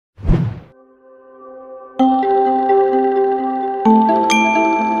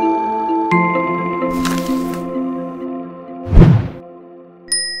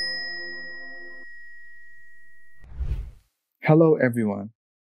Hello everyone.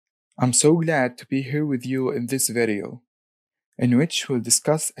 I'm so glad to be here with you in this video, in which we'll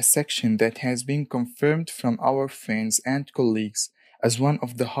discuss a section that has been confirmed from our friends and colleagues as one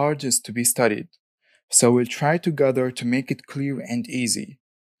of the hardest to be studied. So we'll try together to make it clear and easy.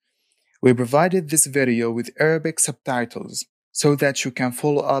 We provided this video with Arabic subtitles so that you can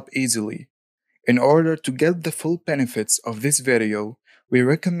follow up easily. In order to get the full benefits of this video, we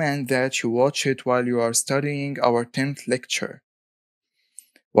recommend that you watch it while you are studying our 10th lecture.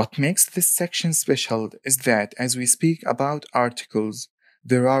 What makes this section special is that as we speak about articles,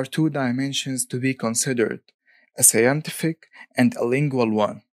 there are two dimensions to be considered, a scientific and a lingual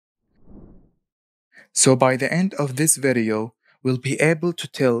one. So by the end of this video, we'll be able to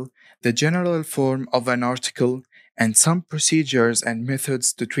tell the general form of an article and some procedures and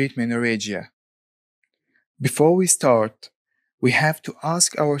methods to treat menorrhagia. Before we start, we have to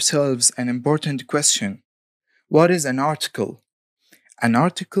ask ourselves an important question. What is an article? An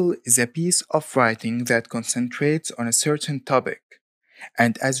article is a piece of writing that concentrates on a certain topic.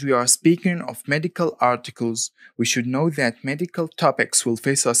 And as we are speaking of medical articles, we should know that medical topics will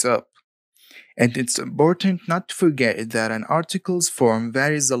face us up. And it's important not to forget that an article's form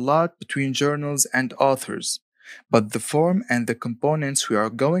varies a lot between journals and authors. But the form and the components we are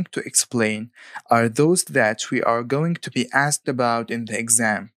going to explain are those that we are going to be asked about in the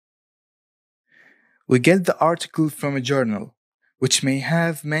exam. We get the article from a journal, which may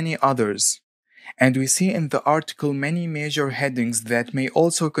have many others, and we see in the article many major headings that may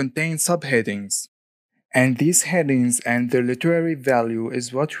also contain subheadings. And these headings and their literary value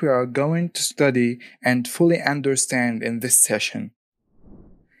is what we are going to study and fully understand in this session.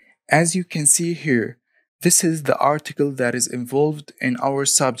 As you can see here, this is the article that is involved in our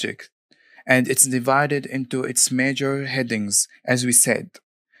subject, and it's divided into its major headings, as we said.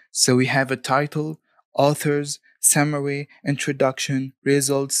 So we have a title, authors, summary, introduction,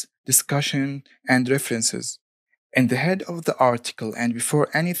 results, discussion, and references. In the head of the article and before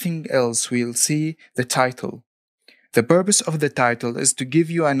anything else, we'll see the title. The purpose of the title is to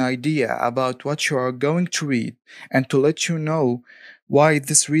give you an idea about what you are going to read and to let you know why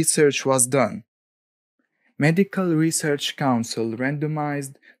this research was done. Medical Research Council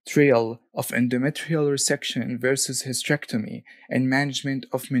randomized trial of endometrial resection versus hysterectomy and management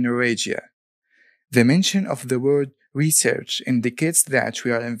of menorrhagia. The mention of the word research indicates that we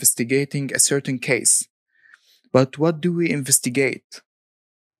are investigating a certain case. But what do we investigate?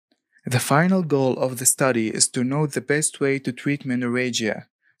 The final goal of the study is to know the best way to treat menorrhagia,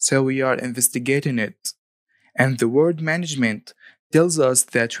 so we are investigating it. And the word management tells us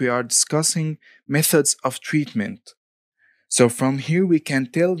that we are discussing methods of treatment. So from here we can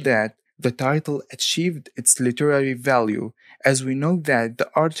tell that the title achieved its literary value, as we know that the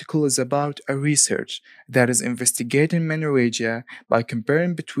article is about a research that is investigating menorrhagia by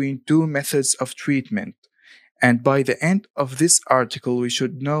comparing between two methods of treatment. And by the end of this article, we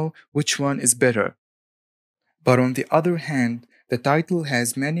should know which one is better. But on the other hand, the title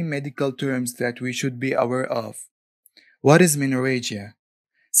has many medical terms that we should be aware of. What is menorrhagia?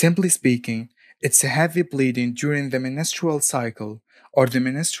 Simply speaking, it's a heavy bleeding during the menstrual cycle or the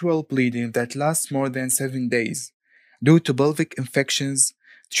menstrual bleeding that lasts more than 7 days due to pelvic infections,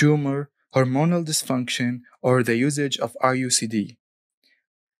 tumor, hormonal dysfunction, or the usage of IUCD.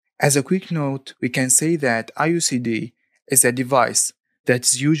 As a quick note, we can say that IUCD is a device that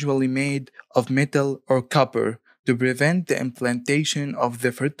is usually made of metal or copper to prevent the implantation of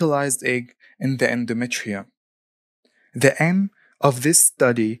the fertilized egg in the endometrium. The aim of this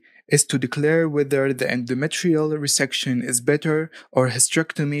study is to declare whether the endometrial resection is better or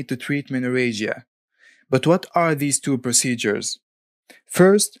hysterectomy to treat menorrhagia. But what are these two procedures?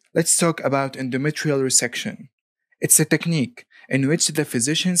 First, let's talk about endometrial resection. It's a technique in which the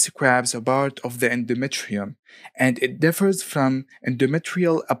physician scrapes a part of the endometrium, and it differs from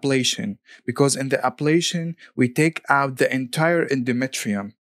endometrial ablation because in the ablation we take out the entire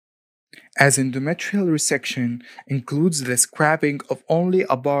endometrium. As endometrial resection includes the scrapping of only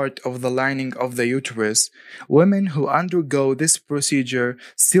a part of the lining of the uterus, women who undergo this procedure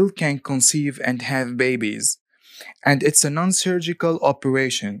still can conceive and have babies. And it's a non-surgical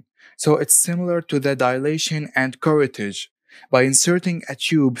operation, so it's similar to the dilation and curettage by inserting a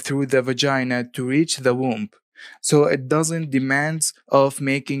tube through the vagina to reach the womb, so it doesn't demand of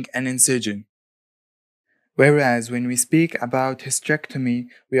making an incision. Whereas when we speak about hysterectomy,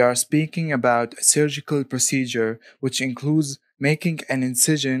 we are speaking about a surgical procedure which includes making an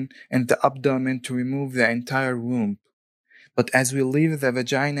incision in the abdomen to remove the entire womb. But as we leave the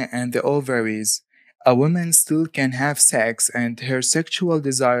vagina and the ovaries, a woman still can have sex and her sexual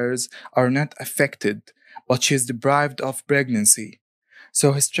desires are not affected but she is deprived of pregnancy.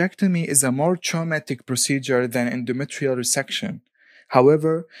 So hysterectomy is a more traumatic procedure than endometrial resection.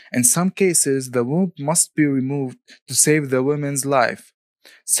 However, in some cases, the womb must be removed to save the woman's life,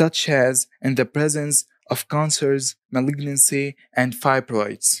 such as in the presence of cancers, malignancy, and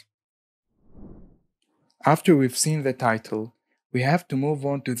fibroids. After we've seen the title, we have to move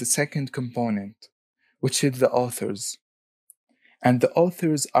on to the second component, which is the authors. And the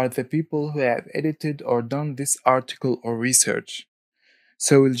authors are the people who have edited or done this article or research.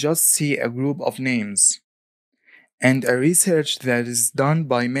 So we'll just see a group of names. And a research that is done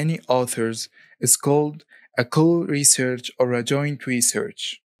by many authors is called a co-research or a joint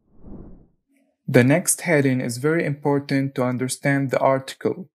research. The next heading is very important to understand the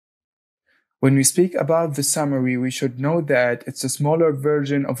article. When we speak about the summary, we should know that it's a smaller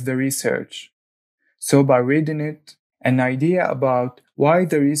version of the research. So by reading it, an idea about why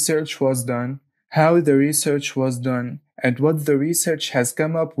the research was done, how the research was done, and what the research has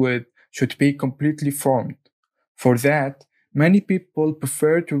come up with should be completely formed. For that, many people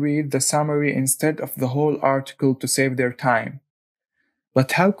prefer to read the summary instead of the whole article to save their time.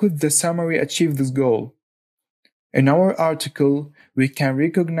 But how could the summary achieve this goal? In our article, we can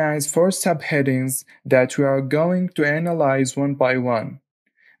recognize 4 subheadings that we are going to analyze one by one.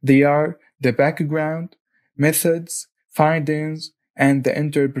 They are the background, methods, findings, and the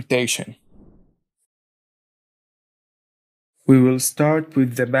interpretation. We will start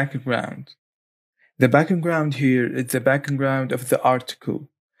with the background. The background here is the background of the article,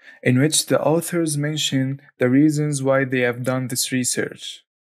 in which the authors mention the reasons why they have done this research.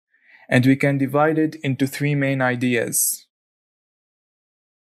 And we can divide it into 3 main ideas.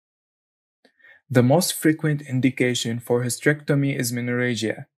 The most frequent indication for hysterectomy is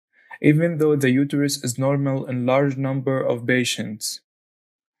menorrhagia, even though the uterus is normal in large number of patients.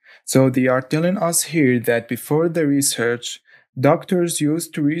 So they are telling us here that before the research, doctors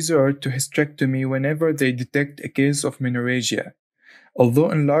used to resort to hysterectomy whenever they detect a case of menorrhagia.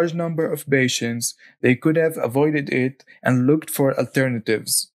 Although in large number of patients, they could have avoided it and looked for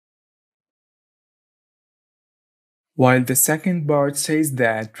alternatives. While the second part says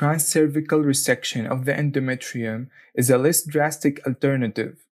that transcervical resection of the endometrium is a less drastic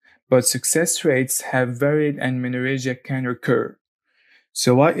alternative, but success rates have varied and menorrhagia can recur.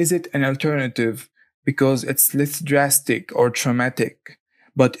 So why is it an alternative? Because it's less drastic or traumatic.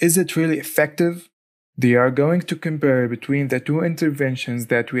 But is it really effective? They are going to compare between the 2 interventions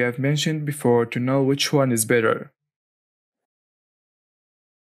that we have mentioned before to know which one is better.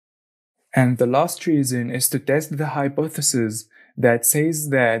 And the last reason is to test the hypothesis that says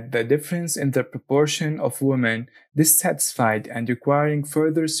that the difference in the proportion of women dissatisfied and requiring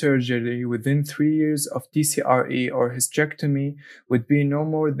further surgery within 3 years of TCRE or hysterectomy would be no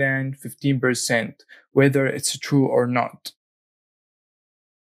more than 15%, whether it's true or not.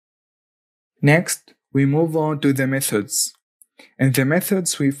 Next, we move on to the methods. In the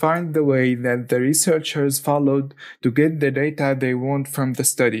methods, we find the way that the researchers followed to get the data they want from the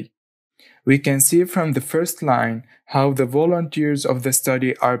study. We can see from the first line how the volunteers of the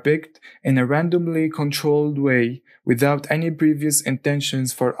study are picked in a randomly controlled way without any previous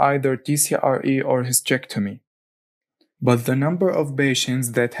intentions for either TCRE or hysterectomy. But the number of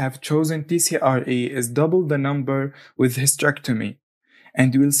patients that have chosen TCRE is double the number with hysterectomy,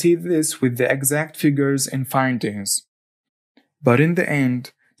 and we'll see this with the exact figures and findings. But in the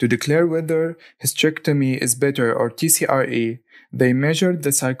end, to declare whether hysterectomy is better or TCRE, they measured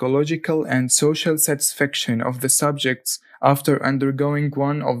the psychological and social satisfaction of the subjects after undergoing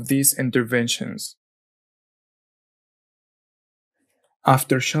one of these interventions.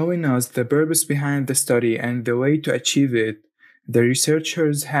 After showing us the purpose behind the study and the way to achieve it, the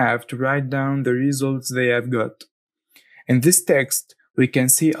researchers have to write down the results they have got. In this text, we can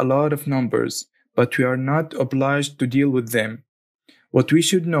see a lot of numbers, but we are not obliged to deal with them. What we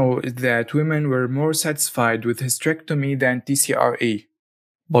should know is that women were more satisfied with hysterectomy than TCRE.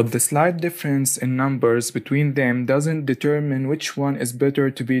 But the slight difference in numbers between them doesn't determine which one is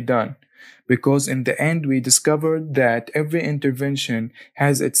better to be done, because in the end we discovered that every intervention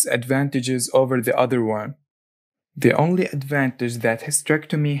has its advantages over the other one. The only advantage that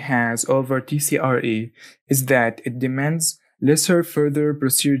hysterectomy has over TCRE is that it demands lesser further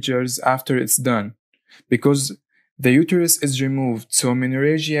procedures after it's done, because the uterus is removed, so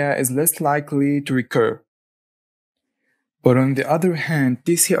menorrhagia is less likely to recur. But on the other hand,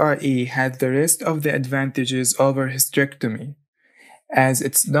 TCRE had the rest of the advantages over hysterectomy, as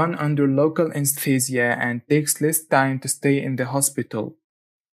it's done under local anesthesia and takes less time to stay in the hospital.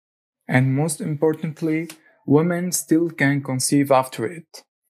 And most importantly, women still can conceive after it.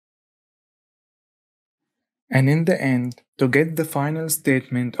 And in the end, to get the final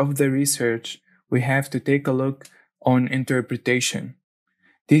statement of the research, we have to take a look on interpretation.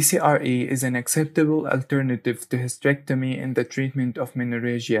 TCRE is an acceptable alternative to hysterectomy in the treatment of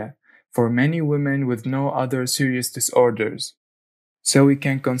menorrhagia for many women with no other serious disorders. So we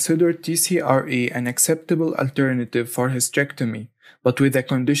can consider TCRE an acceptable alternative for hysterectomy, but with a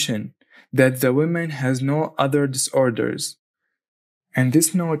condition that the woman has no other disorders. And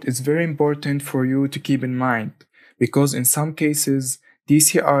this note is very important for you to keep in mind, because in some cases,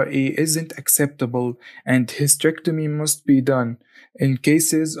 TCRE isn't acceptable and hysterectomy must be done in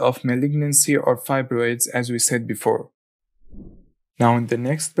cases of malignancy or fibroids, as we said before. Now, in the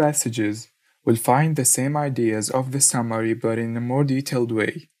next passages, we'll find the same ideas of the summary but in a more detailed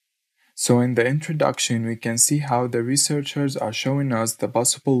way. So, in the introduction, we can see how the researchers are showing us the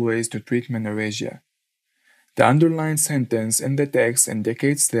possible ways to treat menorrhagia. The underlined sentence in the text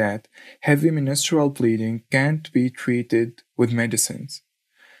indicates that heavy menstrual bleeding can't be treated with medicines,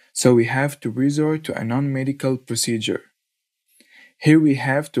 so we have to resort to a non-medical procedure. Here we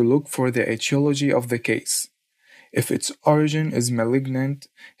have to look for the etiology of the case. If its origin is malignant,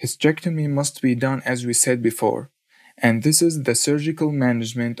 hysterectomy must be done as we said before, and this is the surgical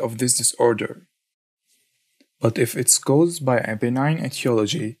management of this disorder. But if it's caused by a benign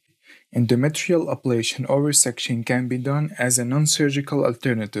etiology, endometrial ablation or resection can be done as a non-surgical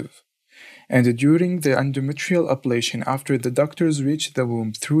alternative. And during the endometrial ablation, after the doctors reach the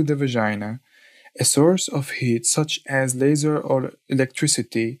womb through the vagina, a source of heat such as laser or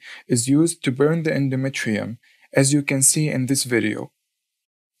electricity is used to burn the endometrium, as you can see in this video.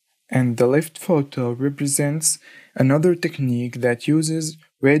 And the left photo represents another technique that uses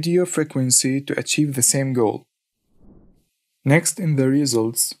radio frequency to achieve the same goal. Next, in the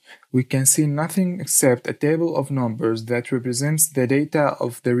results, we can see nothing except a table of numbers that represents the data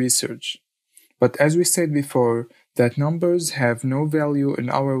of the research. But as we said before, that numbers have no value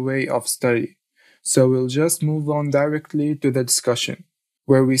in our way of study, so we'll just move on directly to the discussion,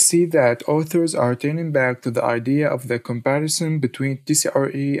 where we see that authors are turning back to the idea of the comparison between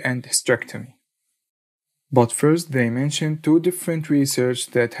TCRE and hysterectomy. But first, they mentioned two different research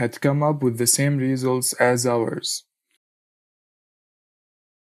that had come up with the same results as ours.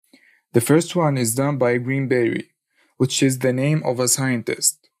 The first one is done by Greenberry, which is the name of a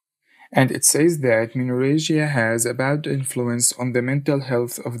scientist, and it says that menorrhagia has a bad influence on the mental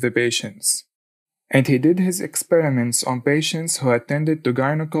health of the patients. And he did his experiments on patients who attended to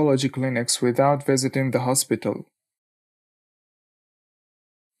gynecology clinics without visiting the hospital.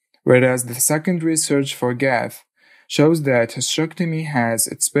 Whereas the second research for GAF shows that hysterectomy has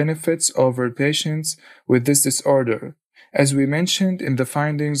its benefits over patients with this disorder, as we mentioned in the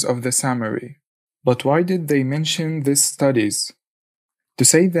findings of the summary. But why did they mention these studies? To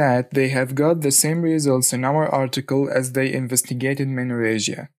say that they have got the same results in our article as they investigated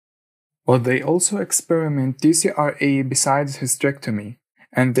menorrhagia. But they also experiment TCRE besides hysterectomy,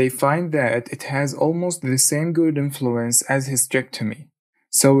 and they find that it has almost the same good influence as hysterectomy.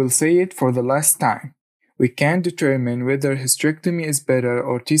 So we'll say it for the last time. We can't determine whether hysterectomy is better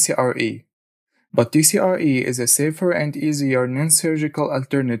or TCRE. But TCRE is a safer and easier non-surgical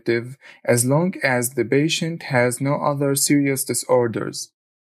alternative as long as the patient has no other serious disorders.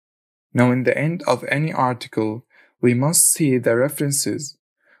 Now, in the end of any article, we must see the references,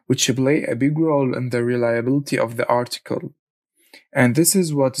 which play a big role in the reliability of the article. And this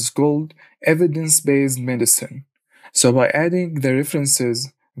is what is called evidence-based medicine. So by adding the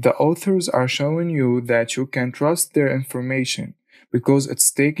references, the authors are showing you that you can trust their information because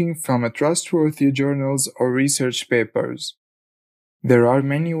it's taken from a trustworthy journals or research papers. There are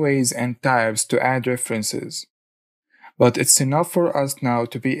many ways and types to add references, but it's enough for us now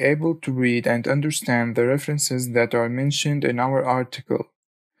to be able to read and understand the references that are mentioned in our article.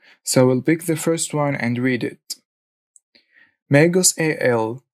 So we'll pick the first one and read it. Magos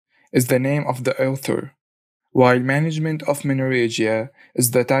A.L. is the name of the author, while Management of Menorrhagia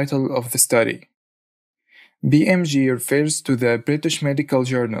is the title of the study. BMG refers to the British Medical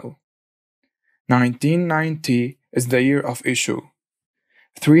Journal. 1990 is the year of issue.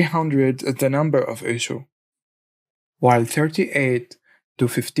 300 is the number of issue, while 38 to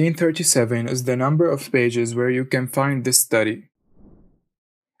 1537 is the number of pages where you can find this study.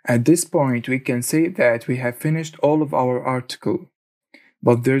 At this point, we can say that we have finished all of our article,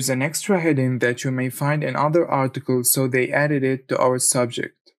 but there's an extra heading that you may find in other articles, so they added it to our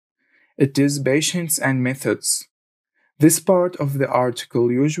subject. It is patients and methods. This part of the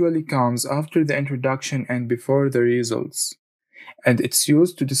article usually comes after the introduction and before the results, and it's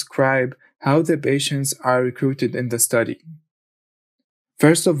used to describe how the patients are recruited in the study.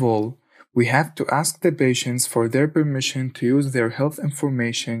 First of all, We have to ask the patients for their permission to use their health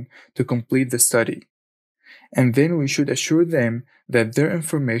information to complete the study. And then we should assure them that their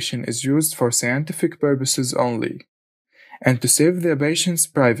information is used for scientific purposes only. And to save the patient's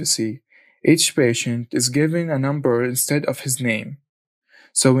privacy, each patient is given a number instead of his name.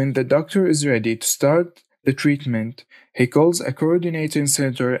 So when the doctor is ready to start the treatment, he calls a coordinating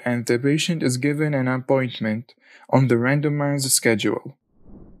center and the patient is given an appointment on the randomized schedule.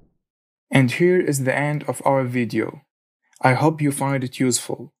 And here is the end of our video. I hope you find it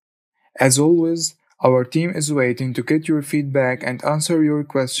useful. As always, our team is waiting to get your feedback and answer your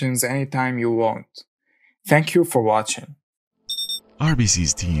questions anytime you want. Thank you for watching.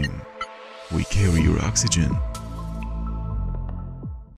 RBC's team, we carry your oxygen.